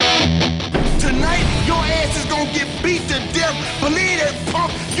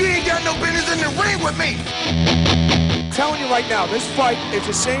telling you right now, this fight is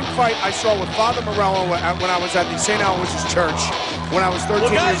the same fight I saw with Father Morello when I was at the St. Aloysius Church when I was 13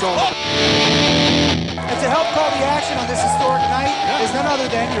 years old. And to help call the action on this historic night is none other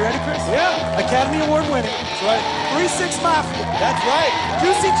than, you ready, Chris? Yeah. Academy Award winning. That's right. 3-6 Mafia. That's right.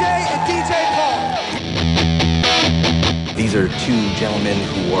 Juicy J and DJ Paul. These are two gentlemen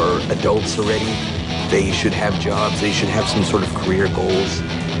who are adults already. They should have jobs. They should have some sort of career goals,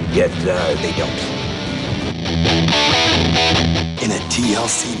 yet they don't. In a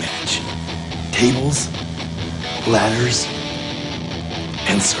TLC match, tables, ladders,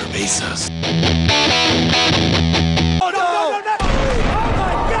 and cervezas. Oh, no! Oh,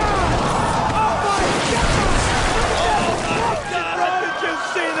 my God! Did you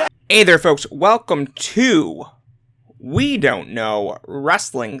see that? Hey there, folks. Welcome to We Don't Know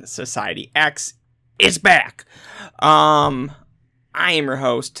Wrestling Society X is back. I am your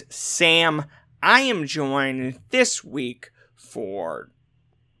host, Sam. I am joined this week for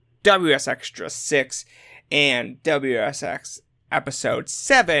WS Extra 6 and WSX Episode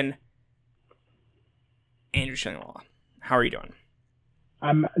 7. Andrew Shillinglaw. How are you doing?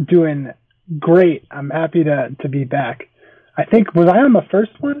 I'm doing great. I'm happy to be back. I think, was I on the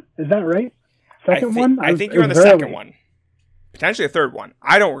first one? Is that right? Second one? I think you're on the second one. Potentially a third one.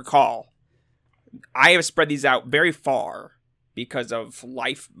 I don't recall. I have spread these out very far because of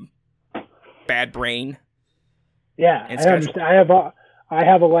life, bad brain. Yeah, I understand. I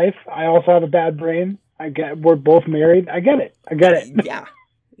have a life. I also have a bad brain. We're both married. I get it.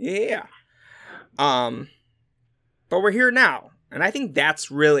 Yeah. But we're here now, and I think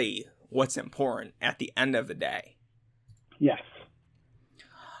that's really what's important at the end of the day. Yes.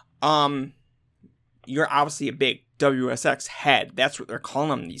 You're obviously a big WSX head. That's what they're calling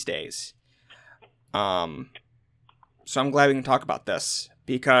them these days. So I'm glad we can talk about this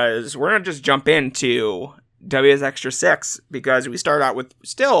because we're going to just jump into WS Extra 6 because we start out with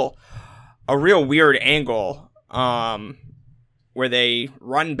still a real weird angle where they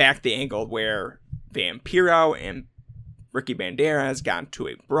run back the angle where Vampiro and Ricky Banderas got into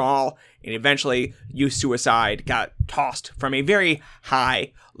a brawl and eventually Suicide got tossed from a very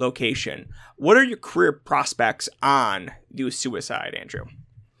high location. What are your career prospects on Suicide, Andrew?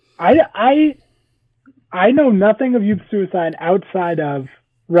 I know nothing of Youth Suicide outside of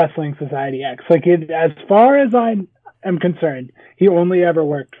Wrestling Society X. As far as I am concerned, he only ever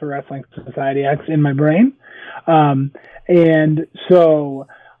worked for Wrestling Society X in my brain. And so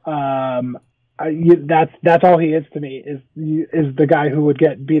that's all he is to me is the guy who would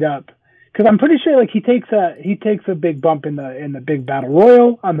get beat up. Because I'm pretty sure he takes a big bump in the big battle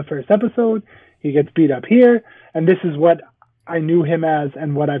royal on the first episode. He gets beat up here, and this is what I knew him as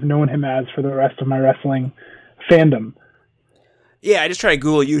and what I've known him as for the rest of my wrestling fandom. Yeah, I just try to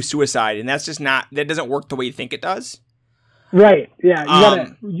Google Youth Suicide, and that doesn't work the way you think it does. Right. Yeah. You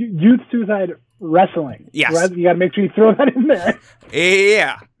gotta Youth Suicide Wrestling. Yes. You gotta make sure you throw that in there.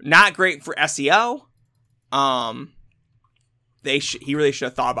 Yeah. Not great for SEO. He really should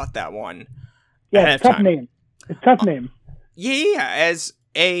have thought about that one. Yeah, it's a tough name. It's a tough name. Yeah, as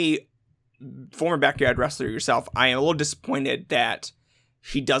a former backyard wrestler yourself, I am a little disappointed that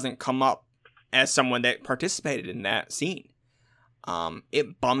he doesn't come up as someone that participated in that scene.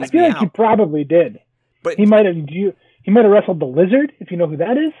 It bums me out. I feel like he probably did. But he might have wrestled the Lizard, if you know who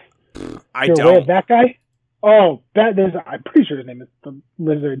that is. I You're don't. aware of that guy? Oh, I'm pretty sure his name is the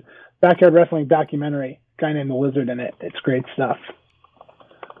Lizard. Backyard wrestling documentary. Guy named the Lizard in it. It's great stuff.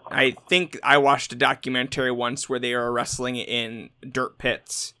 I think I watched a documentary once where they were wrestling in dirt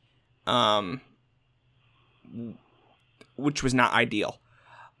pits, which was not ideal.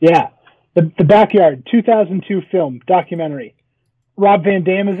 Yeah. The Backyard 2002 film documentary. Rob Van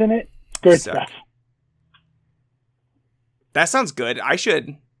Dam is in it. Great stuff. That sounds good.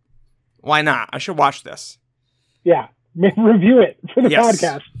 Why not? I should watch this. Yeah. Review it for the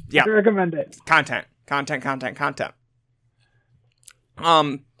podcast. Yeah. I recommend it. Content. But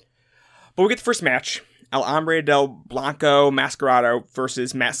we get the first match. El Hombre del Blanco Mascarado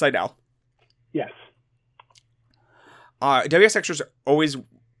versus Matt Sydal. Yes. WS Extras always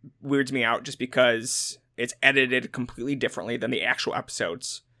weirds me out just because it's edited completely differently than the actual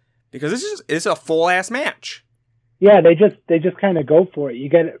episodes. Because this is a full ass match. Yeah, they just kind of go for it. You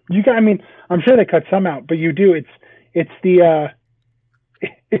get I mean, I'm sure they cut some out, but you do. It's the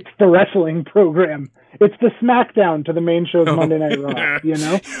wrestling program. It's the SmackDown to the main show's Monday Night Raw. You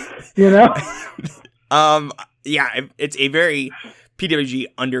know. Yeah, it's a very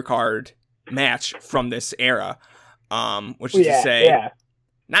PWG undercard match from this era. Which is to say,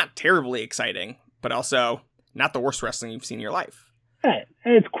 not terribly exciting, but also not the worst wrestling you've seen in your life. Right.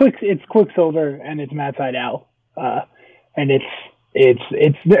 And it's Quicksilver and it's Matt Sydal. and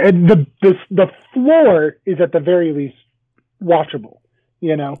the floor is at the very least watchable,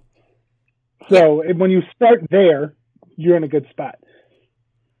 you know. So when you start there, you're in a good spot.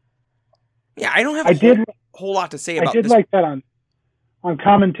 Yeah, I don't have a whole lot to say about this. I did like that on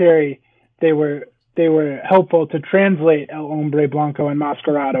commentary. They were helpful to translate El Hombre Blanco and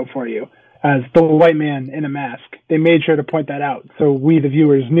Mascarado for you as the white man in a mask. They made sure to point that out so we, the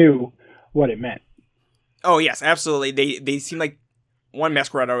viewers, knew what it meant. Oh, yes, absolutely. They seem like one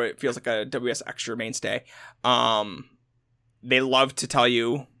Mascarado, it feels like a WS Extra mainstay. They love to tell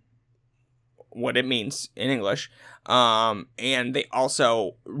you what it means in English. And they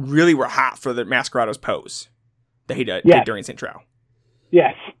also really were hot for the Mascarado's pose that he did during St. Trao.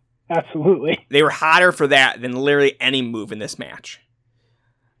 Yes, absolutely. They were hotter for that than literally any move in this match.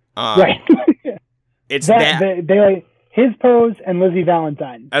 Right. It's they like his pose and Lizzie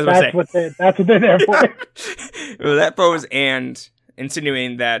Valentine. That's what they're there for. Well, that pose and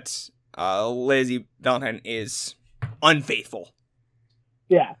insinuating that Lizzie Valentine is unfaithful.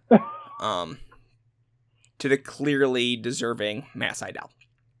 Yeah. To the clearly deserving Matt Sydal.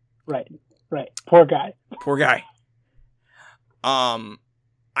 Right. Poor guy.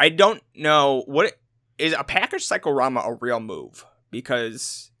 I don't know is a package cyclorama a real move,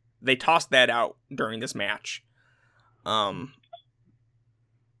 because they tossed that out during this match. For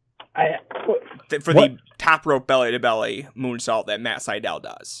the top rope belly to belly moonsault that Matt Sydal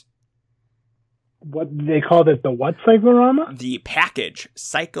does. What they called it, the what cyclorama? The package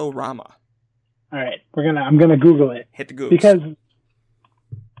cyclorama. All right, I'm gonna Google it. Hit the Google because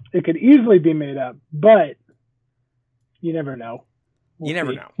it could easily be made up, but you never know. You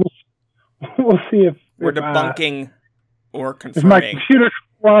never know. We'll see if we're debunking or confirming. If my computer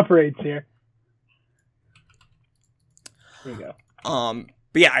cooperates here. There you go.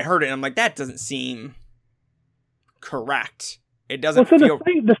 But yeah, I heard it and I'm like, that doesn't seem correct. It doesn't feel...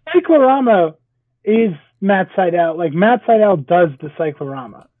 The cyclorama is Matt Sydal. Like, Matt Sydal does the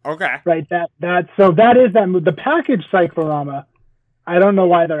cyclorama. Okay. Right, so that is that move. The package cyclorama, I don't know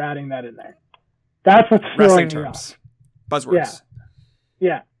why they're adding that in there. That's what's wrestling throwing me terms. off. Buzzwords.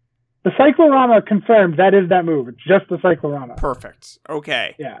 Yeah. The cyclorama confirmed that is that move. It's just the cyclorama. Perfect.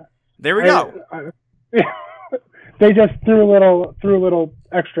 Okay. Yeah. There we go. They just threw a little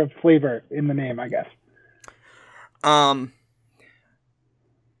extra flavor in the name, I guess. I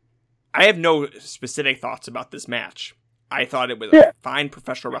have no specific thoughts about this match. I thought it was a fine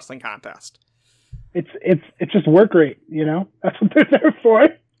professional wrestling contest. It's just work rate, you know? That's what they're there for.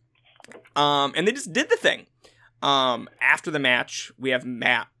 And they just did the thing. After the match, we have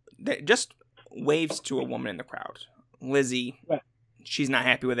Matt that just waves to a woman in the crowd. Lizzie, she's not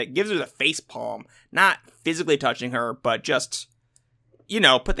happy with it. Gives her the face palm, not physically touching her, but just,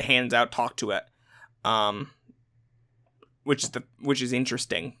 put the hands out, talk to it. Which is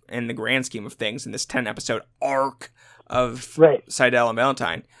interesting in the grand scheme of things in this 10-episode arc of Sydal and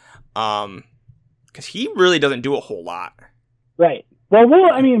Valentine. Because he really doesn't do a whole lot. Right. Well,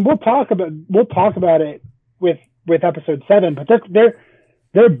 we'll talk about it with episode 7, but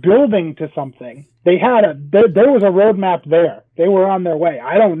they're building to something. There was a roadmap there. They were on their way.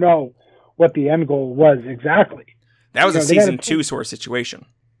 I don't know what the end goal was exactly. That was a season 2 sort of situation.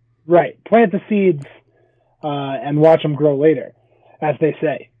 Right. Plant the seeds and watch them grow later, as they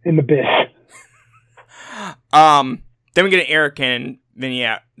say in the biz. Then we get an Eric Cannon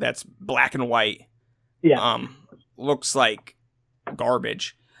vignette that's black and white. Yeah. Looks like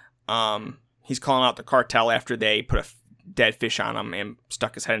garbage. He's calling out the cartel after they put a dead fish on him and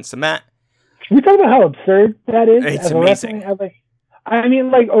stuck his head in cement. Can we talk about how absurd that is? It's amazing.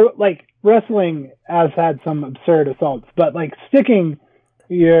 Wrestling has had some absurd assaults, but sticking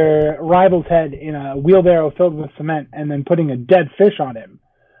your rival's head in a wheelbarrow filled with cement and then putting a dead fish on him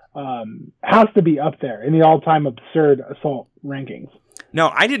has to be up there in the all-time absurd assault rankings.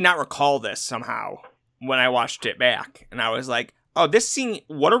 No, I did not recall this somehow when I watched it back, and I was like, "Oh, this scene!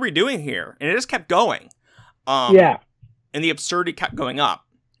 What are we doing here?" And it just kept going. And the absurdity kept going up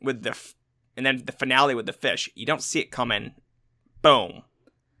with and then the finale with the fish. You don't see it coming. Boom.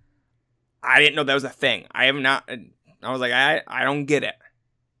 I didn't know that was a thing. I was like, I don't get it.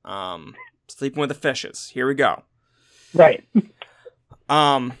 Sleeping with the fishes. Here we go. Right.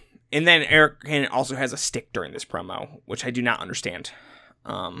 And then Eric Cannon also has a stick during this promo, which I do not understand.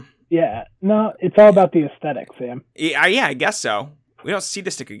 Yeah. No, it's all about the aesthetic, Sam. Yeah, I guess so. We don't see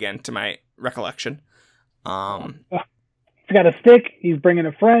the stick again, to my recollection. He's got a stick. He's bringing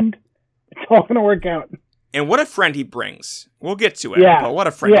a friend. It's all going to work out. And what a friend he brings. We'll get to it. Yeah. But what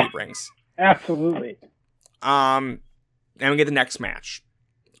a friend he brings. Absolutely. And we get the next match.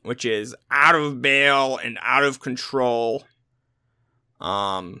 which is out of bail and out of control.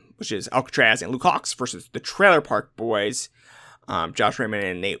 Which is Alcatraz and Luke Hawx versus the Trailer Park Boys, Josh Raymond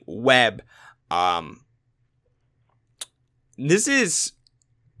and Nate Webb. This is,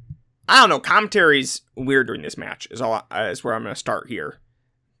 I don't know, commentary's weird during this match is where I'm going to start here.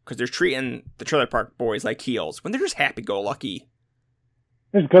 Because they're treating the Trailer Park Boys like heels when they're just happy-go-lucky.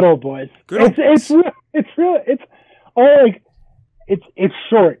 It's good old boys. It's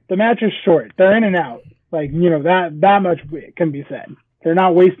short. The match is short. They're in and out. Like, that much can be said. They're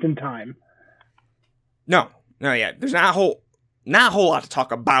not wasting time. No, yeah. There's not a whole lot to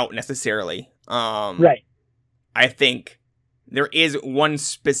talk about necessarily. Right. I think there is one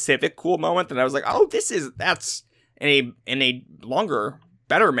specific cool moment that I was like, oh, that's in a longer,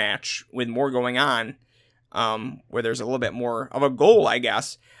 better match with more going on, where there's a little bit more of a goal, I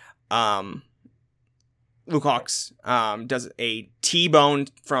guess. Luke Hawx does a T-bone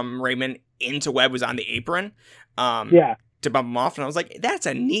from Raymond into Webb, was on the apron. To bump him off, and I was like, that's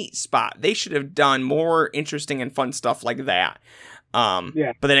a neat spot. They should have done more interesting and fun stuff like that. But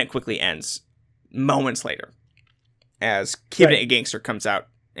then it quickly ends moments later as Kid a Gangster comes out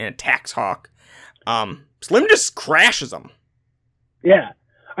and attacks Hawk. Slim just crashes him. Yeah.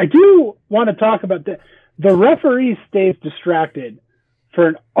 I do want to talk about the referee stays distracted for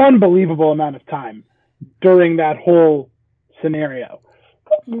an unbelievable amount of time during that whole scenario,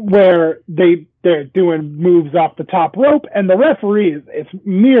 where they're doing moves off the top rope, and the referee is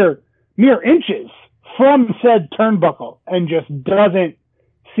mere inches from said turnbuckle and just doesn't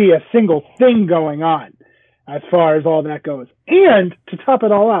see a single thing going on as far as all that goes. And to top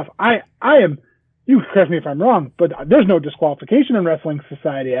it all off, I am, you correct me if I'm wrong, but there's no disqualification in Wrestling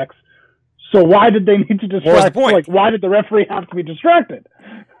Society X. So why did they need to distract? What was the point? Like, why did the referee have to be distracted?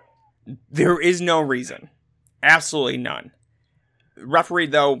 There is no reason. Absolutely none. Referee,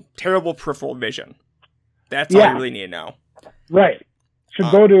 though, terrible peripheral vision. That's all you really need to know. Right.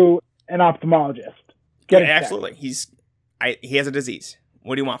 Should go to an ophthalmologist. Absolutely. He has a disease.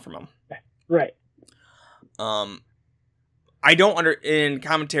 What do you want from him? Right. I don't in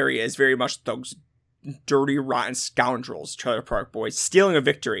commentary is very much those dirty, rotten scoundrels, Trailer Park Boys, stealing a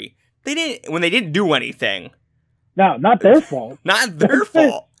victory. They didn't do anything. No, not their fault. Not their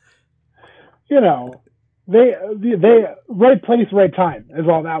fault. They right place, right time is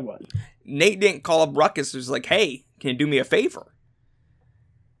all that was. Nate didn't call up Ruckus. It was like, hey, can you do me a favor?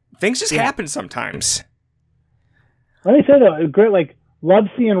 Things just happen sometimes. Let me say though, great. Like, love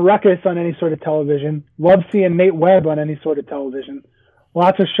seeing Ruckus on any sort of television. Love seeing Nate Webb on any sort of television.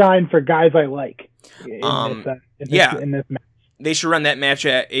 Lots of shine for guys I like. In this match. They should run that match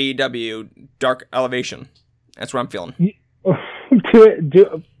at AEW Dark Elevation. That's what I'm feeling.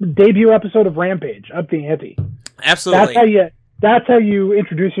 Do debut episode of Rampage, up the ante. Absolutely. That's how you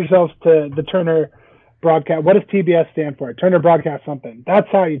introduce yourselves to the Turner broadcast. What does TBS stand for? Turner Broadcast something. That's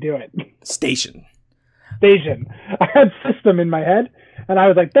how you do it. Station. I had system in my head, and I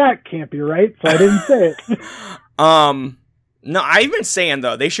was like, that can't be right, so I didn't say it. No, I've been saying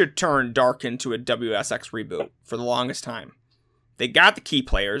though they should turn Dark into a WSX reboot for the longest time. They got the key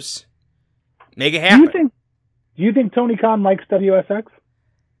players. Make it happen. Do you think Tony Khan likes WSX?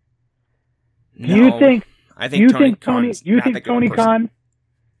 No.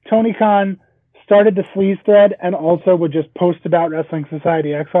 Tony Khan started the sleaze thread and also would just post about Wrestling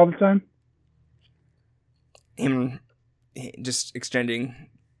Society X all the time? Him just exchanging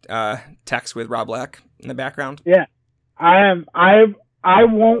text with Rob Black in the background. Yeah. I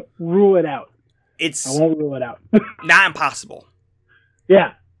won't rule it out. I won't rule it out. Not impossible.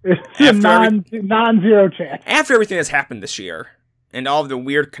 Yeah. It's a non-zero chance. After everything that's happened this year and all of the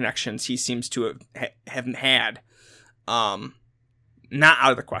weird connections he seems to have had, not out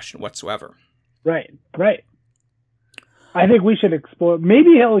of the question whatsoever. Right. I think we should explore.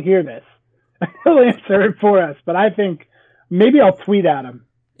 Maybe he'll hear this. He'll answer it for us, but I think maybe I'll tweet at him.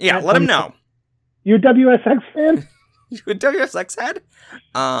 Yeah, let him know. You a WSX fan? You a WSX head?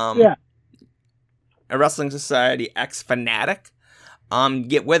 Yeah. A Wrestling Society X fanatic?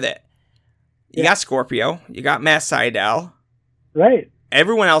 Get with it. You got Scorpio. You got Matt Sydal. Right.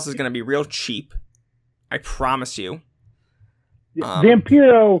 Everyone else is going to be real cheap. I promise you.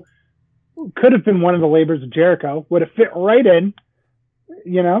 Vampiro could have been one of the labors of Jericho. Would have fit right in.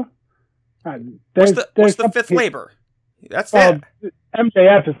 What's the fifth labor? That's it.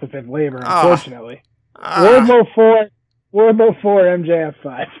 MJF is the fifth labor, unfortunately. Wardlow 4, MJF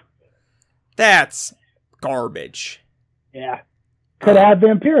 5. That's garbage. Yeah. Could have had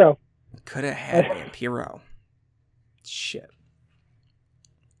Vampiro. Could have had Vampiro. Shit.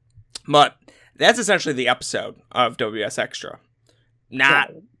 But that's essentially the episode of WS Extra.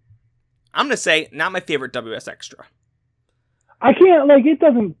 I'm gonna say not my favorite WS Extra. I can't, like, it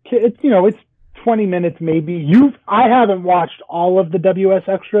doesn't, it's, you know, it's 20 minutes maybe. I haven't watched all of the WS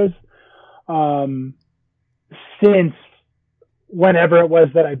Extras since whenever it was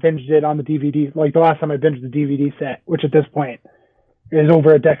that I binged it on the DVD, like the last time I binged the DVD set, which at this point is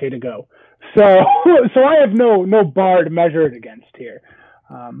over a decade ago. So I have no bar to measure it against here.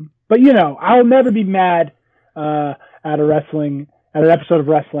 But, you know, I'll never be mad at an episode of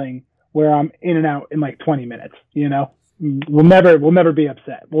wrestling where I'm in and out in like 20 minutes, you know? We'll never be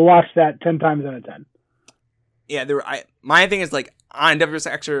upset. We'll watch that 10 times out of 10. Yeah, my thing is, like, on a WS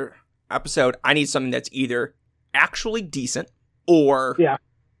Extra episode, I need something that's either actually decent or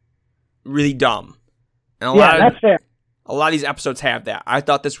really dumb. And that's fair. A lot of these episodes have that. I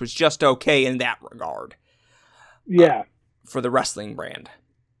thought this was just okay in that regard. Yeah. For the wrestling brand.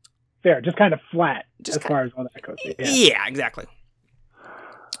 Fair. Just kind of flat as far as all that goes. Yeah, exactly.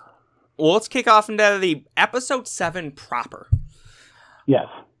 Well, let's kick off into the episode 7 proper. Yes.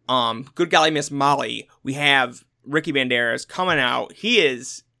 Good golly, Miss Molly. We have Ricky Banderas coming out. He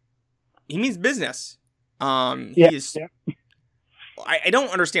means business. I don't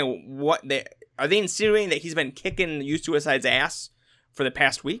understand what are they insinuating that he's been kicking U Suicide's ass for the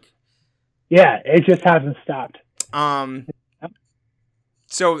past week? Yeah, it just hasn't stopped.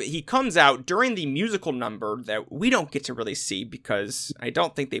 So he comes out during the musical number that we don't get to really see because I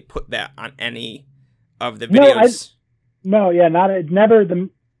don't think they put that on any of the videos. Never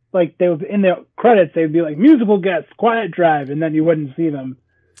they were in the credits. They'd be like musical guests, Quiet Drive, and then you wouldn't see them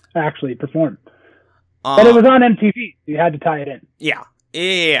actually perform. But it was on MTV. You had to tie it in. Yeah.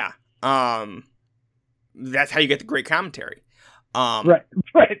 That's how you get the great commentary. Right.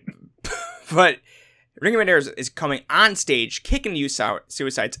 But Ricky Banderas is coming on stage, kicking U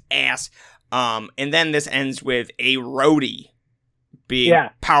Suicide's ass, and then this ends with a roadie being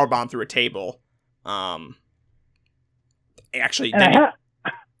powerbombed through a table. Actually, I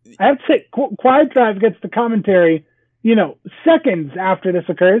have to say, Quiet Drive gets the commentary, you know, seconds after this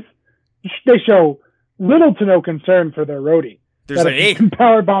occurs. They show little to no concern for their roadie. There's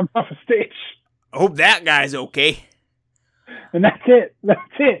powerbombed off a stage. I hope that guy's okay. And that's it.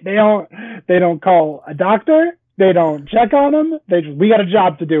 They don't call a doctor. They don't check on him. We got a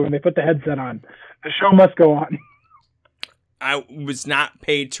job to do, and they put the headset on. The show must go on. I was not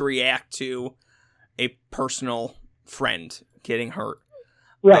paid to react to a personal friend getting hurt.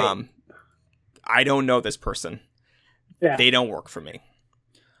 Right. I don't know this person. Yeah. They don't work for me.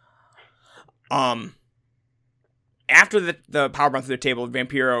 After the powerbomb through the table,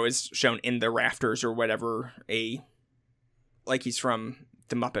 Vampiro is shown in the rafters or whatever, like he's from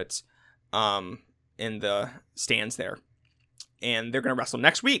the Muppets, in the stands there. And they're going to wrestle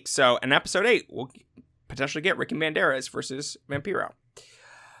next week. So in episode 8, we'll potentially get Ricky Banderas versus Vampiro.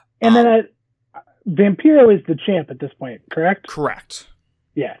 And then Vampiro is the champ at this point, correct? Correct.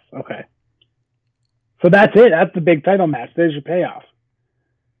 Yes, okay. So that's it. That's the big title match. There's your payoff.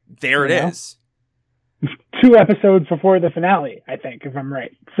 There it is. 2 episodes before the finale, I think, if I'm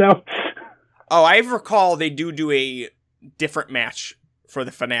right. So, I recall they do a different match for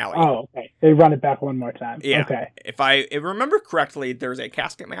the finale. Oh, okay. They run it back one more time. Yeah. Okay. If I remember correctly, there's a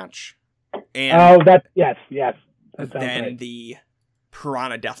casket match. And yes. Then right. The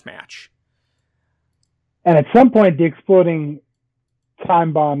Piranha Death match. And at some point, the exploding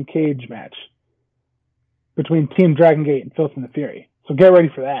time bomb cage match between Team Dragon Gate and Filth and the Fury. So get ready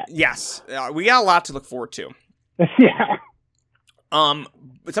for that. Yes, we got a lot to look forward to. Yeah.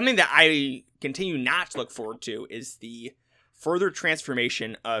 But something that I continue not to look forward to is the further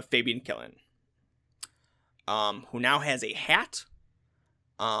transformation of Fabian Killen, who now has a hat,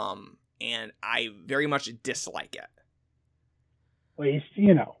 and I very much dislike it. Well,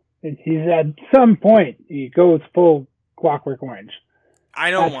 he's at some point he goes full Clockwork Orange.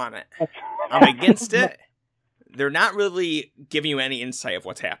 I don't want it. I'm against it. They're not really giving you any insight of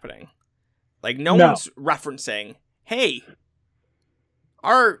what's happening. Like, no one's referencing, hey,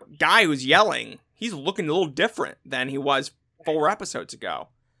 our guy who's yelling, he's looking a little different than he was 4 episodes ago.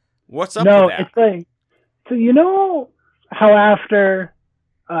 What's up with that? It's like, so you know how after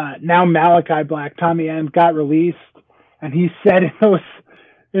now Malachi Black, Tommy End got released, and he said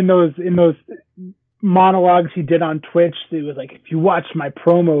in those monologues he did on Twitch, it was like, if you watched my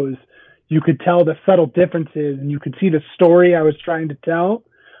promos, you could tell the subtle differences and you could see the story I was trying to tell.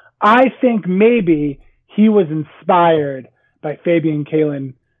 I think maybe he was inspired by Fabian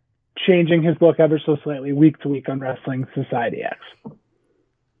Killen changing his look ever so slightly week to week on Wrestling Society X.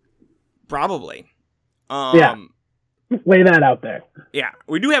 Probably. Yeah. Lay that out there. Yeah.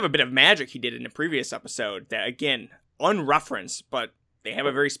 We do have a bit of magic he did in a previous episode that, again, unreferenced, but they have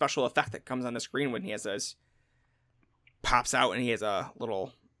a very special effect that comes on the screen when he has this, pops out and he has a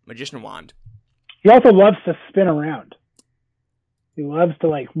little magician wand. He also loves to spin around. He loves to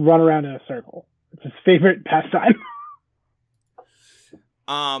like run around in a circle. It's his favorite pastime.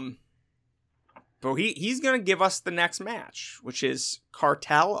 But he's gonna give us the next match, which is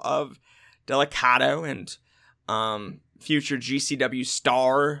Cartel of Delicado and future GCW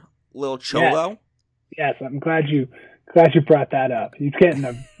star Lil Cholo. Yes, I'm glad you brought that up. He's getting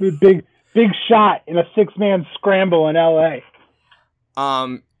a big shot in a 6-man scramble in LA.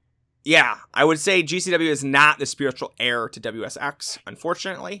 Yeah, I would say GCW is not the spiritual heir to WSX,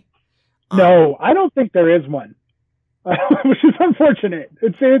 unfortunately. No, I don't think there is one, which is unfortunate.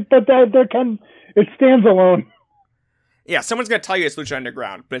 It stands alone. Yeah, someone's gonna tell you it's Lucha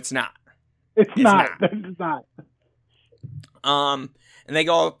Underground, but it's not. It's not. It's not. And they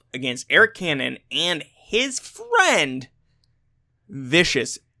go up against Eric Cannon and his friend,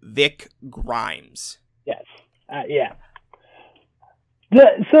 Vicious Vic Grimes. Yes. Yeah.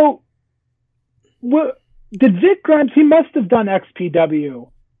 Did Vic Grimes? He must have done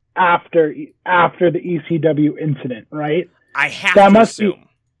XPW after the ECW incident, right? I have to assume.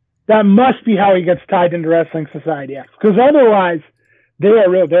 That must be how he gets tied into Wrestling Society X. Because otherwise,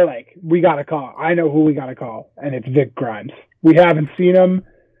 they're like, we got to call. I know who we got to call, and it's Vic Grimes. We haven't seen him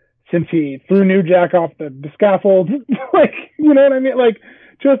since he threw New Jack off the scaffold. Like, you know what I mean? Like,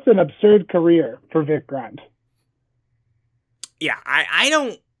 just an absurd career for Vic Grimes. Yeah, I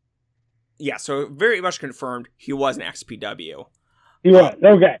don't... Yeah, so very much confirmed he was an XPW. He was,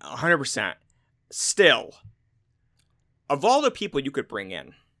 okay. 100%. Still, of all the people you could bring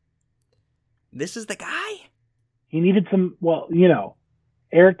in, this is the guy? He needed some,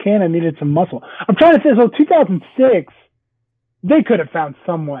 Eric Cannon needed some muscle. I'm trying to say, 2006, they could have found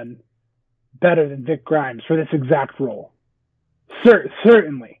someone better than Vic Grimes for this exact role.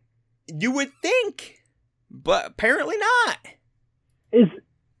 Certainly. You would think, but apparently not. Is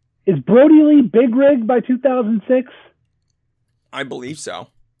Brody Lee Big Rig by 2006? I believe so.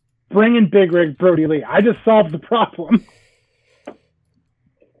 Bring in Big Rig Brody Lee. I just solved the problem.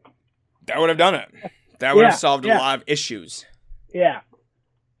 That would have done it. That would have solved a lot of issues. Yeah.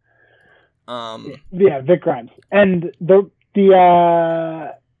 Yeah, Vic Grimes. And he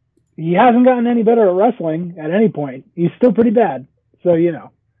hasn't gotten any better at wrestling at any point. He's still pretty bad. So, you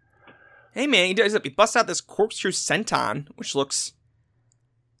know. Hey, man, he busts out this corkscrew senton, which looks...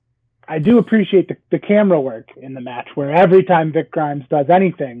 I do appreciate the camera work in the match, where every time Vic Grimes does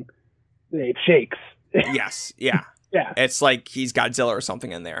anything, it shakes. Yes, yeah. Yeah. It's like he's Godzilla or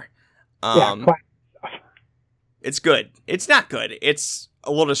something in there. It's good. It's not good. It's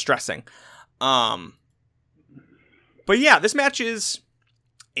a little distressing. But yeah, this match is,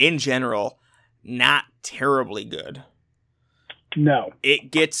 in general, not terribly good. No.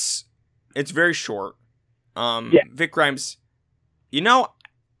 It's very short. Vic Grimes,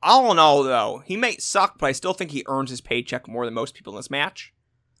 all in all, though, he may suck, but I still think he earns his paycheck more than most people in this match.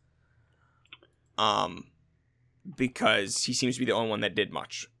 Because he seems to be the only one that did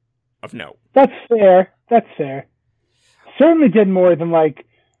much of note. That's fair. Certainly did more than, like,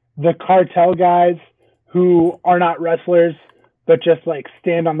 the Cartel guys who are not wrestlers, but just, like,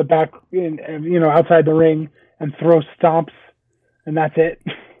 stand on the back, outside the ring and throw stomps, and that's it.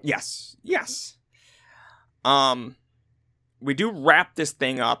 Yes. We do wrap this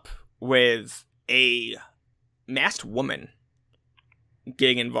thing up with a masked woman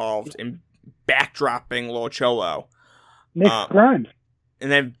getting involved in backdropping Lil Cholo. Nick Grimes.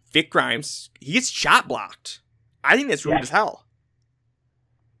 And then Vic Grimes, he gets shot blocked. I think that's rude as hell.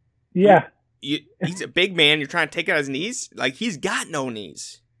 Yeah. He's a big man. You're trying to take out his knees? Like, he's got no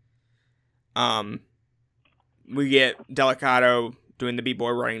knees. We get Delicado doing the B-boy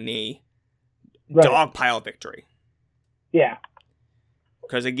running knee. Right. Dog pile victory. Yeah.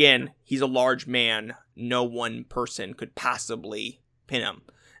 Because, again, he's a large man. No one person could possibly pin him.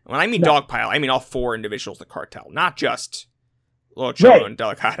 When I mean dog pile, I mean all four individuals in the Cartel, not just Lil Cholo and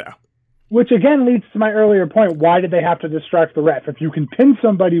Delicado. Which, again, leads to my earlier point. Why did they have to distract the ref? If you can pin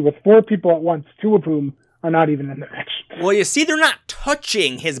somebody with four people at once, two of whom are not even in the match. Well, you see, they're not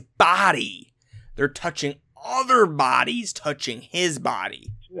touching his body. They're touching other bodies touching his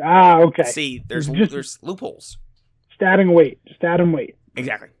body. Ah, okay. See, there's loopholes. Just add him weight.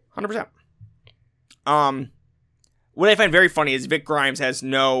 Exactly. 100%. What I find very funny is Vic Grimes has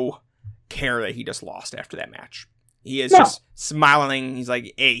no care that he just lost after that match. He is just smiling. He's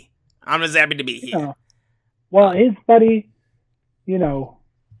like, hey, I'm just happy to be here. Yeah. Well, his buddy, they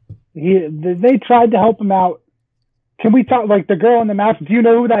tried to help him out. Can we talk, like, the girl in the match? Do you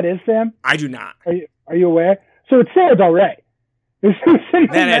know who that is, Sam? I do not. Are you aware? So it's Sarah Del Rey. is who's in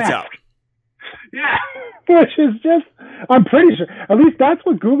the That adds match. up. Yeah, which is just, I'm pretty sure, at least that's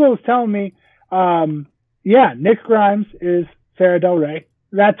what Google is telling me. Yeah, Nick Grimes is Sarah Del Rey.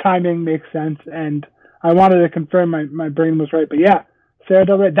 That timing makes sense, and I wanted to confirm my brain was right. But yeah, Sarah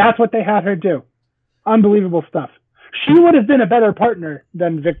Del Rey, that's what they had her do. Unbelievable stuff. She would have been a better partner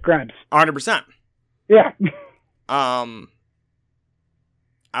than Vic Grimes. 100%. Yeah. I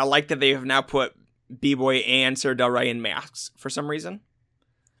like that they have now put B-Boy and Sarah Del Rey in masks for some reason.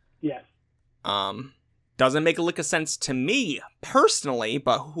 Yes. Doesn't make a lick of sense to me personally,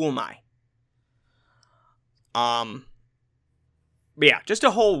 but who am I? But yeah, just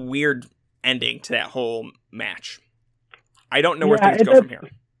a whole weird ending to that whole match. I don't know where things go from here.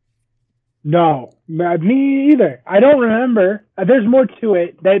 No, me either. I don't remember. There's more to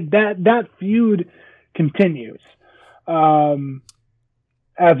it. That feud continues, as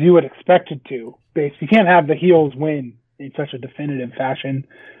you would expect it to. Basically, you can't have the heels win in such a definitive fashion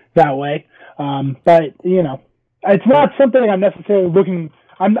that way. But you know, it's not something I'm necessarily looking.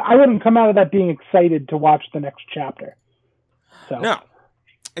 I wouldn't come out of that being excited to watch the next chapter. So. No,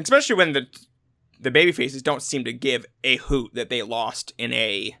 especially when the babyfaces don't seem to give a hoot that they lost in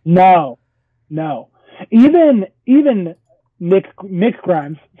a... No. Even Nick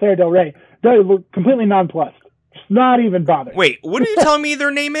Grimes, Sarah Del Rey, they look completely nonplussed. Just not even bothered. Wait, what are you telling me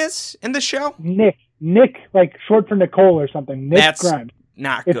their name is in the show? Nick, like short for Nicole or something. Nick Grimes.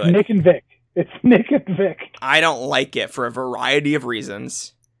 Not it's good. Nick and Vic. It's Nick and Vic. I don't like it for a variety of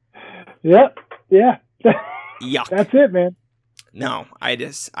reasons. Yep. Yeah. Yuck. That's it, man. No, I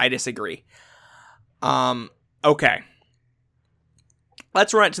disagree. Okay.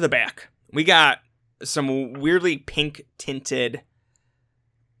 Let's run it to the back. We got some weirdly pink tinted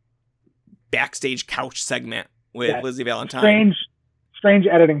backstage couch segment with Lizzie Valentine. Strange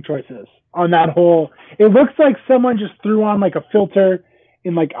editing choices on that whole. It looks like someone just threw on like a filter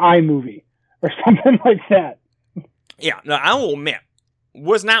in like iMovie or something like that. Yeah, no, I will admit,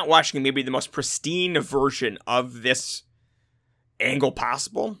 was not watching maybe the most pristine version of this angle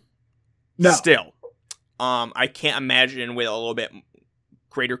possible. No. Still, I can't imagine with a little bit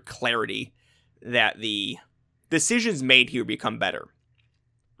greater clarity that the decisions made here become better.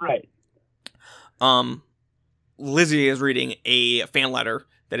 Right. Lizzie is reading a fan letter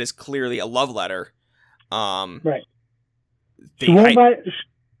that is clearly a love letter. Right.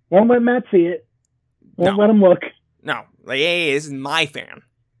 Won't let Matt see it. Won't let him look. No. Like, hey, this is my fan.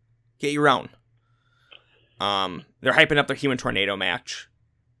 Get your own. They're hyping up their human tornado match.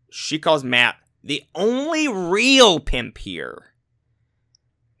 She calls Matt the only real pimp here.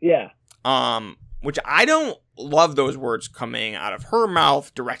 Yeah. Which I don't love those words coming out of her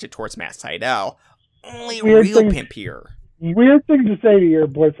mouth directed towards Matt Sydal. Only real pimp here. Weird thing to say to your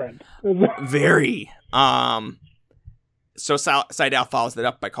boyfriend. Very. So Sydal follows that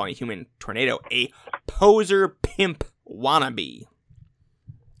up by calling Human Tornado a poser pimp wannabe.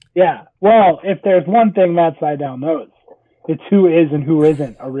 Yeah. Well, if there's one thing Matt Sydal knows, it's who is and who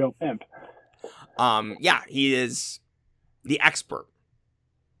isn't a real pimp. Yeah, he is the expert.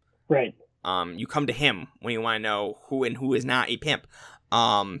 Right. You come to him when you want to know who and who is not a pimp.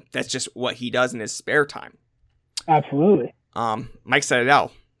 That's just what he does in his spare time. Absolutely. Mike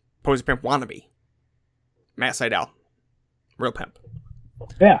Sydal, poser pimp wannabe. Matt Sydal, real pimp.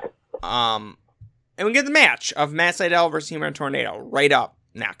 Yeah. And we get the match of Matt Sydal versus Human Tornado right up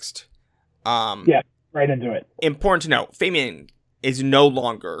next. Yeah, right into it. Important to note, Fabian is no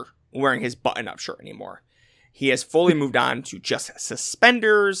longer wearing his button-up shirt anymore. He has fully moved on to just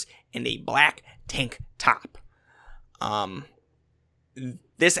suspenders and a black tank top.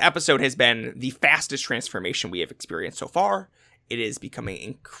 This episode has been the fastest transformation we have experienced so far. It is becoming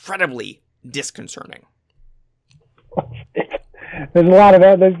incredibly disconcerting. There's a lot of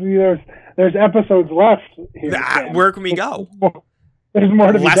there's episodes left here. Where can we go? There's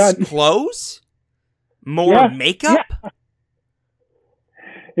more to be done. Less clothes? More makeup? Yeah.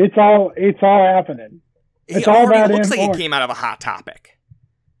 It's all happening. It already looks like it came out of a Hot Topic.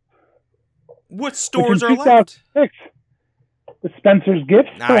 What stores are left? The Spencer's Gifts,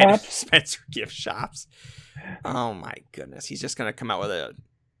 perhaps. Spencer Gift Shops. Oh my goodness. He's just going to come out with a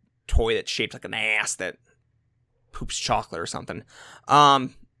toy that's shaped like an ass that poops chocolate or something. I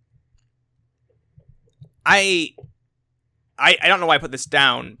don't know why I put this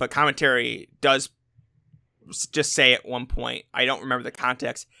down, but commentary does just say at one point, I don't remember the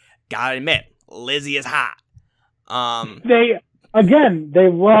context, gotta admit, Lizzie is hot. They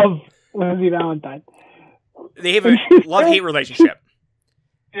love Lizzie Valentine. They have a love-hate relationship.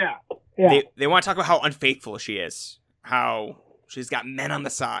 Yeah. They want to talk about how unfaithful she is, how she's got men on the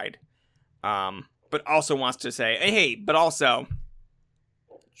side, but also wants to say, hey, but also,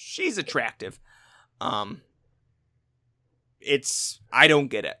 she's attractive. I don't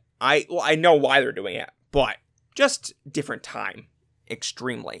get it. I know why they're doing it, but just different time,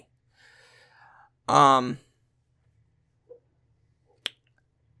 extremely.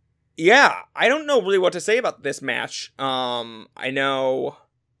 Yeah, I don't know really what to say about this match. I know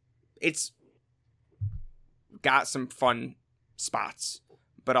it's got some fun spots,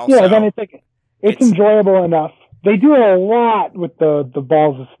 but also then it's enjoyable enough. They do a lot with the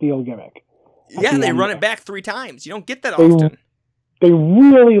balls of steel gimmick. Yeah, they run it back 3 times. You don't get that often. They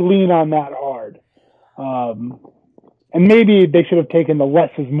really lean on that hard. And maybe they should have taken the less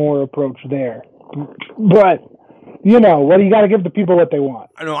is more approach there. But, what do you got to give the people what they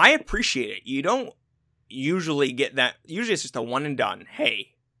want? I know, I appreciate it. You don't usually get that. Usually it's just a one and done.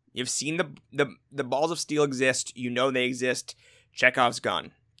 Hey, you've seen the balls of steel exist. You know they exist. Chekhov's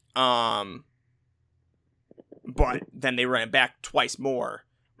gun. But then they run it back twice more,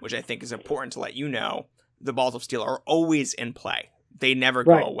 which I think is important to let you know. The balls of steel are always in play. They never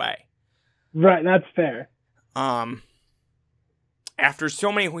go away. Right, that's fair. After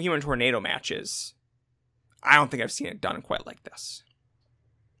so many Human Tornado matches, I don't think I've seen it done quite like this.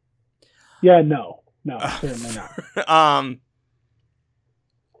 Yeah, no, certainly not.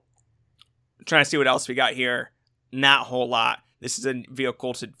 Trying to see what else we got here. Not a whole lot. This is a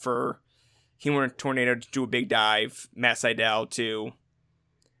vehicle for Human Tornado to do a big dive, Matt Sydal to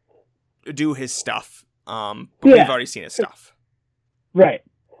do his stuff. But we've already seen his stuff. Right.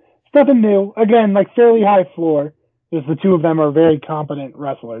 It's nothing new. Again, fairly high floor, because the two of them are very competent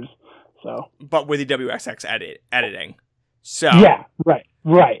wrestlers. So, but with the WSX editing. So yeah,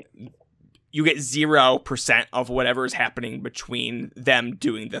 right. You get 0% of whatever is happening between them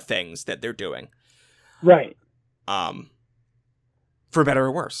doing the things that they're doing. Right. For better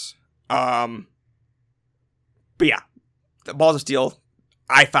or worse. But yeah, the balls of steel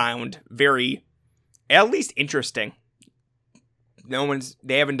I found very, at least interesting.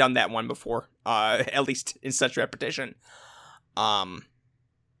 They haven't done that one before, at least in such repetition. But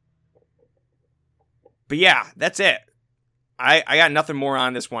yeah, that's it. I got nothing more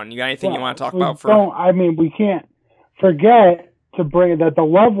on this one. You got anything you want to talk about? We can't forget to bring that the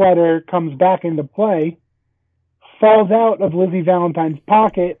love letter comes back into play, falls out of Lizzie Valentine's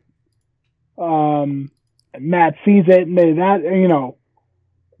pocket. Matt sees it, and they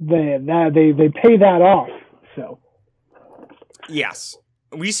pay that off. So yes,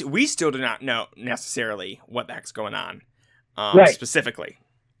 we still do not know necessarily what the heck's going on, specifically.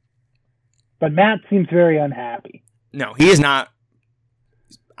 But Matt seems very unhappy. No, he is not.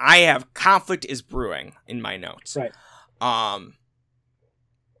 I have conflict is brewing in my notes. Right.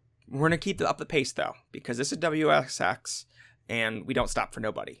 We're gonna keep up the pace though, because this is WSX, and we don't stop for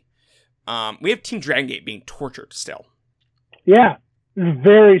nobody. We have Team Dragon Gate being tortured still. Yeah, it's a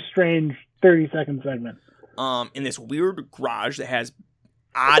very strange 30-second segment. In this weird garage that has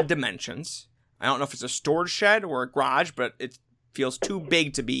odd dimensions. I don't know if it's a storage shed or a garage, but it feels too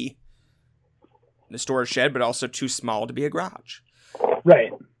big to be the storage shed, but also too small to be a garage.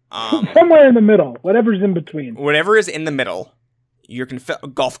 Right. Somewhere in the middle, whatever's in between. Whatever is in the middle, you can fit a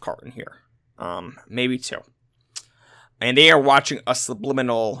golf cart in here. Maybe 2. And they are watching a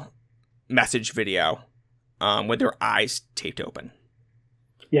subliminal message video with their eyes taped open.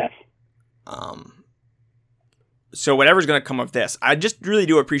 Yes. So whatever's going to come of this, I just really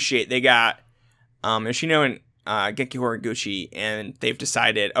do appreciate they got Yoshino and Genki Horiguchi, and they've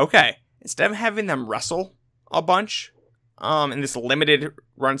decided, okay, instead of having them wrestle a bunch in this limited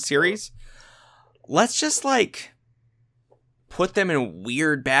run series, let's just put them in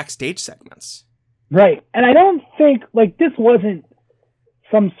weird backstage segments. Right. And I don't think this wasn't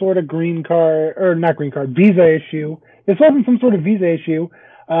some sort of visa issue. This wasn't some sort of visa issue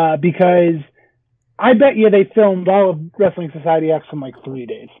because I bet you they filmed all of Wrestling Society X in 3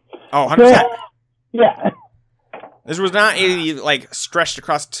 days. Oh, 100%. So, yeah. This was not stretched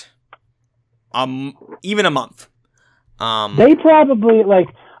across even a month. They probably,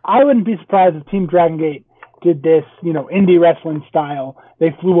 I wouldn't be surprised if Team Dragon Gate did this, indie wrestling style. They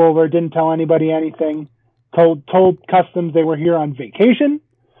flew over, didn't tell anybody anything, told Customs they were here on vacation,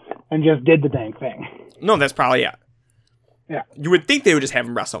 and just did the dang thing. No, that's probably it. Yeah. You would think they would just have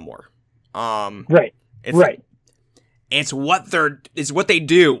them wrestle more. Right. It's what they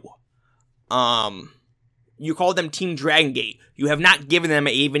do. You call them Team Dragon Gate. You have not given them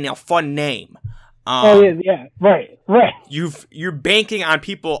even a fun name. Right. You're banking on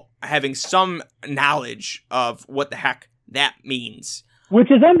people having some knowledge of what the heck that means. Which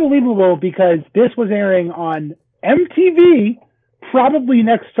is unbelievable because this was airing on MTV, probably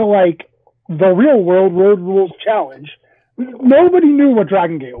next to The Real World Road Rules Challenge. nobody knew what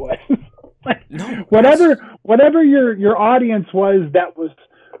Dragon Gate was. Whatever your audience was that was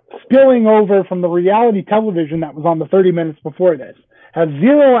spilling over from the reality television that was on the 30 minutes before this has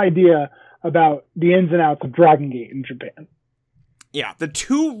zero idea about the ins and outs of Dragon Gate in Japan. Yeah, the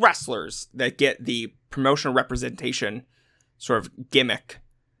two wrestlers that get the promotional representation sort of gimmick,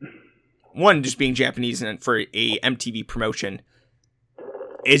 one just being Japanese and for a MTV promotion,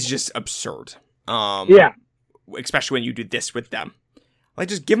 is just absurd. Yeah. Especially when you do this with them. Like,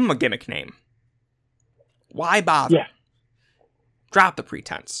 just give them a gimmick name. Why bother? Yeah. Drop the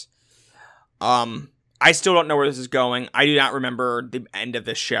pretense. I still don't know where this is going. I do not remember the end of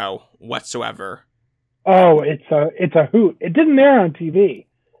this show whatsoever. Oh, it's a hoot. It didn't air on TV.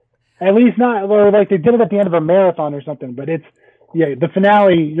 At least not, or like they did it at the end of a marathon or something. But the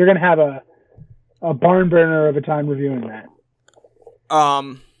finale. You're gonna have a barn burner of a time reviewing that.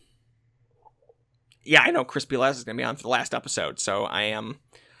 Yeah, I know Crispy Les is gonna be on for the last episode, so I'm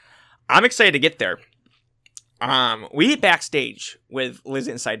excited to get there. We get backstage with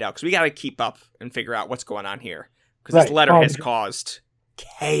Lizzie and Seidel because we got to keep up and figure out what's going on here because this letter has caused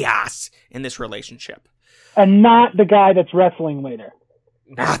chaos in this relationship. And not the guy that's wrestling later.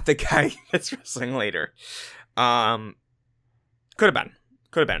 Not the guy that's wrestling later. Could have been.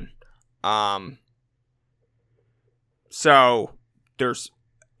 So there's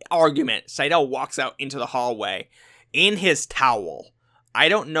argument. Seidel walks out into the hallway in his towel. I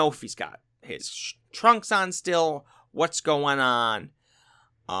don't know if he's got his trunks on still. What's going on?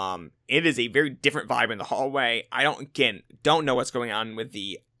 It is a very different vibe in the hallway. I don't know what's going on with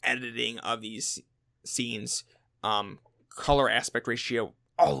the editing of these scenes. Color aspect ratio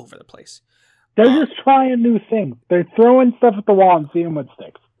all over the place. They're just trying new things. They're throwing stuff at the wall and seeing what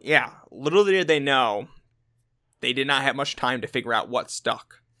sticks. Yeah, little did they know, they did not have much time to figure out what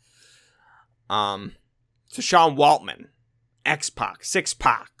stuck. So Sean Waltman, X-Pac,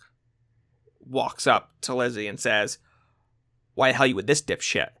 Six-Pac, walks up to Lizzie and says, "Why the hell you with this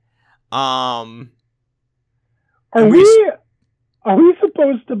dipshit?" Are we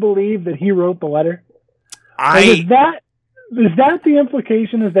supposed to believe that he wrote the letter? Is that the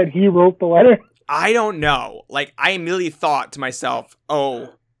implication? Is that he wrote the letter? I don't know. Like, I immediately thought to myself,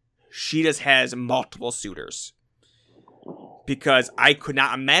 "Oh, she just has multiple suitors," because I could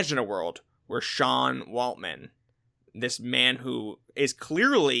not imagine a world where Sean Waltman, this man who is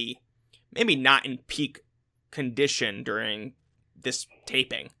clearly maybe not in peak condition during this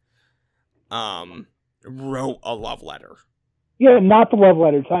taping, wrote a love letter. Yeah, not the love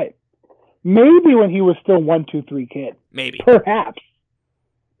letter type. Maybe when he was still 1-2-3 kid. Maybe. Perhaps.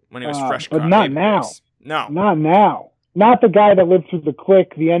 When he was fresh but cut. not now. No. Not now. Not the guy that lived through the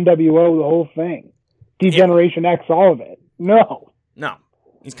Click, the NWO, the whole thing. D-Generation X, all of it. No.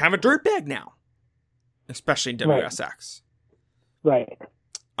 He's kind of a dirtbag now. Especially in WSX. Right.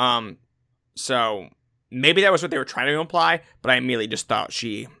 So maybe that was what they were trying to imply, but I immediately just thought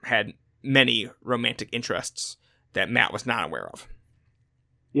she had many romantic interests that Matt was not aware of.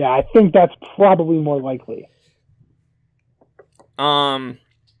 Yeah, I think that's probably more likely. Main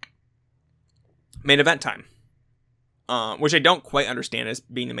event time. Which I don't quite understand as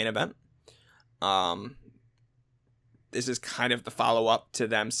being the main event. This is kind of the follow-up to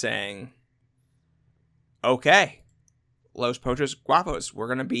them saying, okay, Los Potros Guapos, we're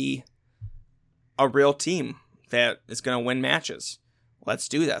going to be a real team that is going to win matches. Let's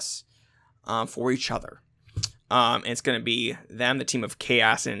do this for each other. And it's going to be them, the team of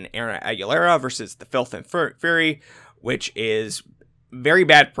Chaos and Aaron Aguilera versus the Filth and Fury, which is Very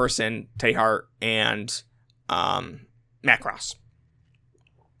Bad Person, Teddy Hart, and Matt Cross.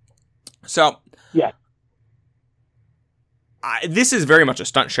 So, yeah, this is very much a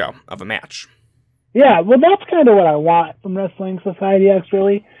stunt show of a match. Yeah, well, that's kind of what I want from Wrestling Society X,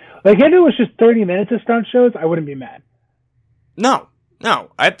 really. Like, if it was just 30 minutes of stunt shows, I wouldn't be mad. No.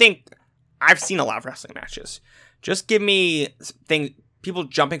 I think I've seen a lot of wrestling matches. Just give me people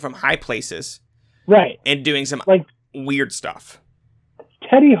jumping from high places. Right. And doing some weird stuff.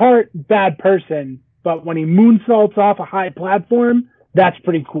 Teddy Hart, bad person, but when he moonsaults off a high platform, that's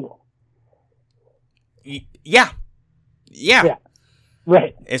pretty cool. Yeah.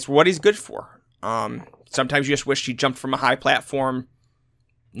 Right. It's what he's good for. Sometimes you just wish he jumped from a high platform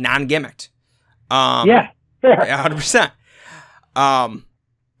non-gimmicked. Yeah. Fair. 100%.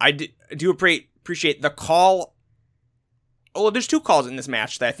 I do appreciate the call. Oh, there's two calls in this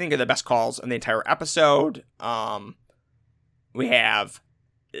match that I think are the best calls in the entire episode. We have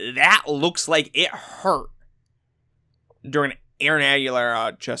that looks like it hurt during Aaron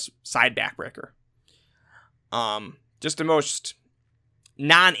Aguilera just side backbreaker. Just the most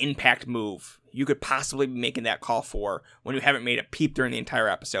non-impact move you could possibly be making that call for when you haven't made a peep during the entire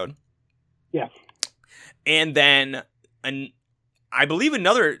episode. Yeah. And then I believe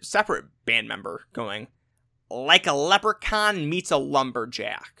another separate band member going, like a leprechaun meets a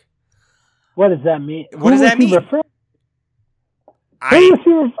lumberjack. What does that mean? What does that mean? Who is he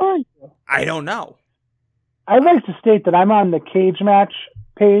referring to? I don't know. I'd like to state that I'm on the cage match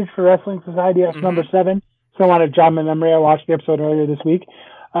page for Wrestling Society X number 7. So I want to jog my memory. I watched the episode earlier this week.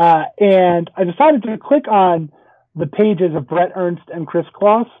 And I decided to click on the pages of Brett Ernst and Chris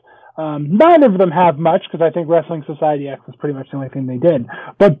Kloss. None of them have much because I think Wrestling Society X was pretty much the only thing they did.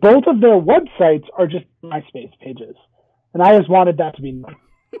 But both of their websites are just MySpace pages. And I just wanted that to be known.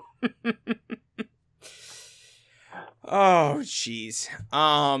 Oh, jeez.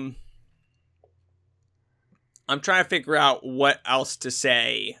 I'm trying to figure out what else to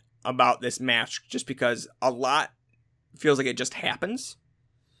say about this match, just because a lot feels like it just happens.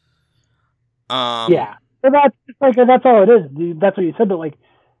 Yeah, but that's all it is. That's what you said. But like,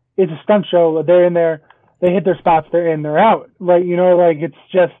 it's a stunt show. They're in there. They hit their spots. They're in. They're out. Like, it's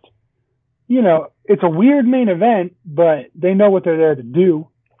just, it's a weird main event, but they know what they're there to do.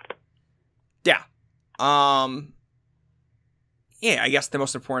 Yeah. Yeah, I guess the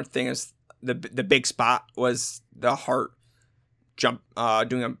most important thing is the big spot was the Hart jump,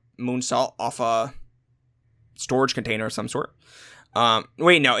 doing a moonsault off a storage container of some sort.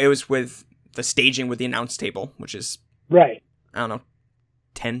 Wait, no, it was with the staging with the announce table, which is, right, I don't know,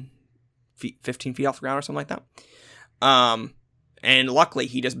 10 feet, 15 feet off the ground or something like that. And luckily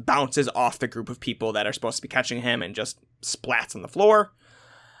he just bounces off the group of people that are supposed to be catching him and just splats on the floor.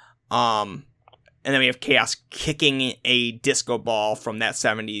 And then we have Chaos kicking a disco ball from that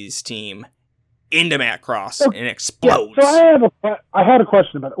 70s team into Matt Cross and it explodes. Yeah, so I had a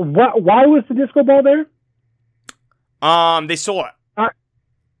question about it. Why was the disco ball there? They stole it.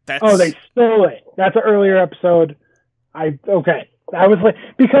 They stole it. That's an earlier episode. I was like,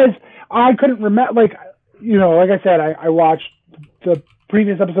 because I couldn't remember, like I said, I watched the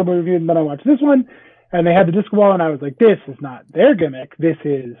previous episode we reviewed and then I watched this one and they had the disco ball and I was like, this is not their gimmick. This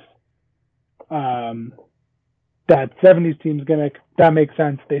is that 70s team's gimmick. That makes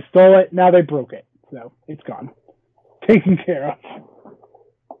sense. They stole it. Now they broke it. So it's gone. Taken care of.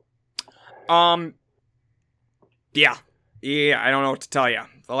 Yeah, I don't know what to tell you.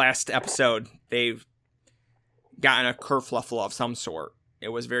 The last episode, they've gotten a kerfluffle of some sort. It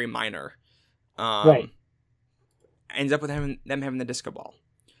was very minor. Right. Ends up with them having the disco ball.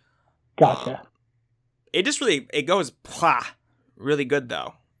 Gotcha. It just it goes really good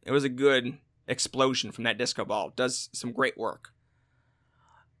though. It was a good explosion from that disco ball. Does some great work.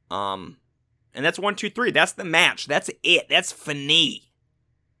 And that's 1, 2, 3. That's the match. That's it. That's finale.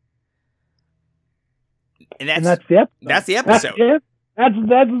 And that's the episode. That's the episode. That's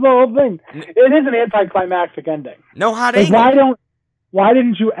the whole thing. It is an anticlimactic ending. No hot angle. Why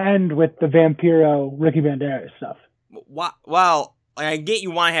didn't you end with the Vampiro Ricky Banderas stuff? Well, I get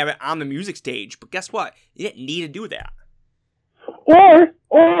you want to have it on the music stage, but guess what? You didn't need to do that. Or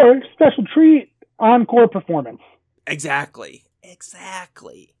special treat encore performance. Exactly.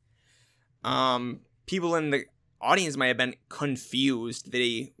 People in the audience might have been confused.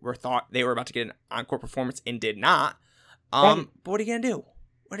 They thought they were about to get an encore performance and did not. But what are you gonna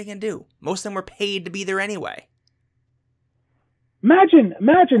do? Most of them were paid to be there anyway. Imagine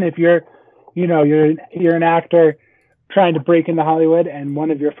if you're an actor trying to break into Hollywood and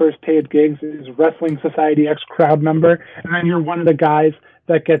one of your first paid gigs is Wrestling Society X crowd member, and then you're one of the guys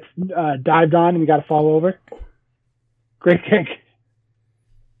that gets dived on and you got to fall over. Great gig.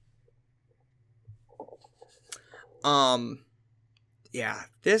 Yeah,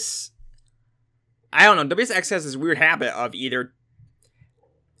 this, I don't know. WSX has this weird habit of either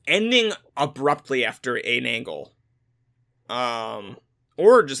ending abruptly after an angle,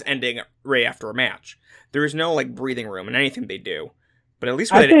 or just ending right after a match. There is no breathing room in anything they do, but at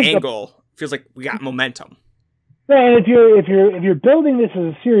least with an angle, it feels like we got momentum. Yeah, and if you're building this as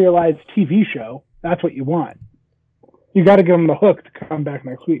a serialized TV show, that's what you want. You got to give them the hook to come back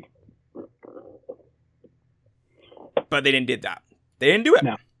next week. But they didn't do that. They didn't do it.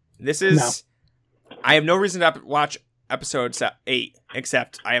 No. This is... No. I have no reason to watch episode 8,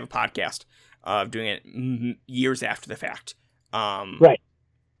 except I have a podcast of doing it years after the fact. Right.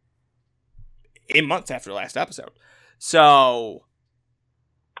 8 months after the last episode. So,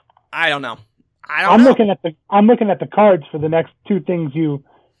 I don't know. I'm looking at the cards for the next 2 things you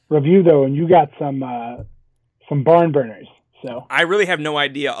review, though, and you got some barn burners. So I really have no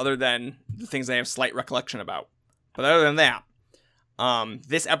idea other than the things I have slight recollection about. But other than that,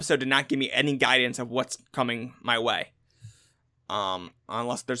 this episode did not give me any guidance of what's coming my way.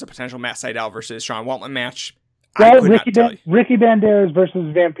 Unless there's a potential Matt Sydal versus Sean Waltman match. Well, Ricky Banderas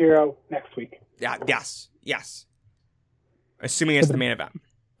versus Vampiro next week. Yeah, yes. Assuming it's the main event.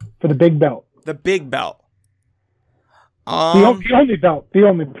 For the big belt. The big belt. The only belt. The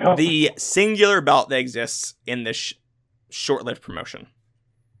only belt. The singular belt that exists in this short-lived promotion.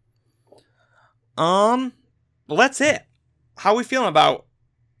 Well, that's it. How are we feeling about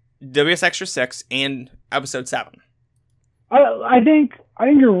WS Extra 6 and Episode 7? I think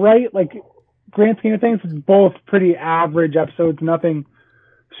you're right. Like, grand scheme of things, it's both pretty average episodes. Nothing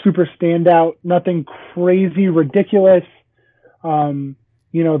super standout. Nothing crazy ridiculous.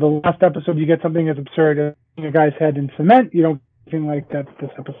 The last episode you get something as absurd as a guy's head in cement. You don't get anything like that this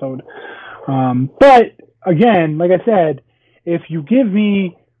episode. But again, like I said, if you give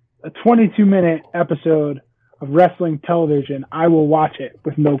me a 22-minute episode of wrestling television, I will watch it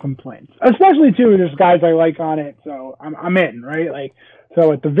with no complaints. Especially too, there's guys I like on it, so I'm in, right? Like,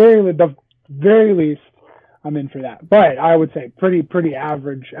 so at the very least, I'm in for that. But I would say pretty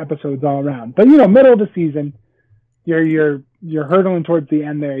average episodes all around. But middle of the season, you're hurtling towards the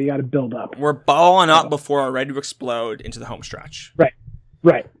end there. You got to build up. We're balling up before we're ready to explode into the home stretch.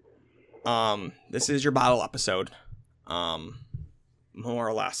 Right. This is your bottle episode, more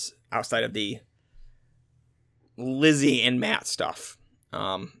or less, outside of the Lizzie and Matt stuff.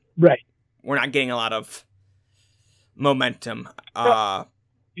 Right. We're not getting a lot of momentum.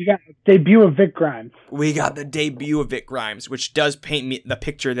 You got the debut of Vic Grimes. We got the debut of Vic Grimes, which does paint me the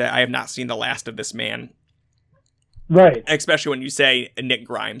picture that I have not seen the last of this man. Right. Especially when you say Nick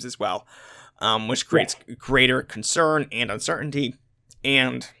Grimes as well, which creates greater concern and uncertainty.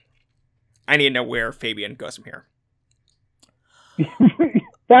 And I need to know where Fabian goes from here.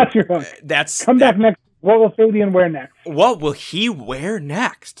 That's your hook. Come back next. What will Fabian wear next? What will he wear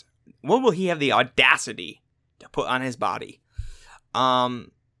next? What will he have the audacity to put on his body?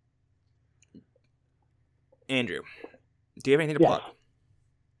 Andrew, do you have anything to plug?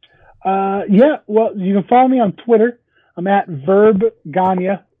 Yeah, well, you can follow me on Twitter. I'm at Verb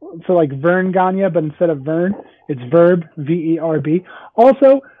Gagne, so like Vern Gagne, but instead of Vern, it's Verb, VERB.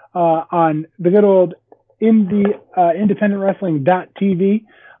 Also, on the good old independentwrestling.tv,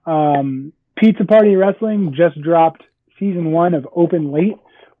 Pizza Party Wrestling just dropped season 1 of Open Late,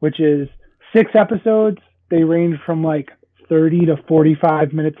 which is 6 episodes. They range from like 30 to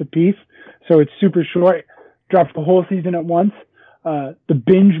 45 minutes apiece, so it's super short. Drops the whole season at once. The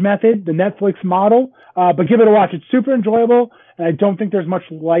binge method, the Netflix model, but give it a watch. It's super enjoyable, and I don't think there's much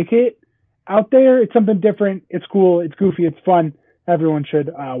like it out there. It's something different. It's cool. It's goofy. It's fun. Everyone should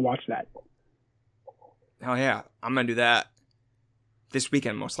watch that. Oh yeah, I'm gonna do that this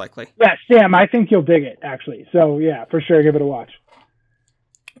weekend, most likely. Yeah, Sam, I think you'll dig it, actually. So yeah, for sure, give it a watch.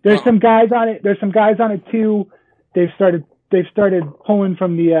 There's some guys on it. There's some guys on it too. They've started pulling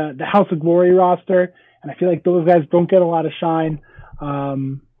from the House of Glory roster, and I feel like those guys don't get a lot of shine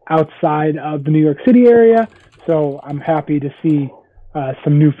outside of the New York City area. So I'm happy to see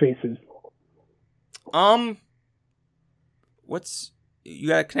some new faces. You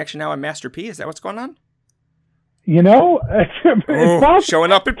got a connection now with Master P? Is that what's going on? It's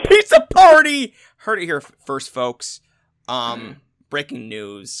showing up at Pizza Party. Heard it here first, folks. Breaking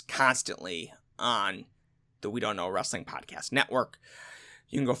news constantly on the We Don't Know Wrestling Podcast Network.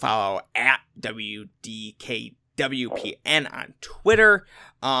 You can go follow at WDKWPN on Twitter.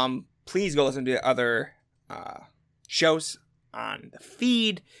 Please go listen to other shows on the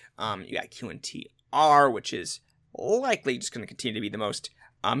feed. You got QNTR, which is likely just going to continue to be the most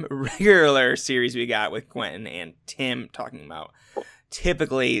regular series we got with Quentin and Tim talking about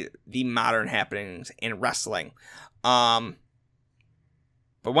typically the modern happenings in wrestling.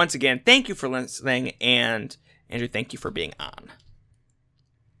 But once again, thank you for listening, and Andrew, thank you for being on.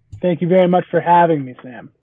 Thank you very much for having me, Sam.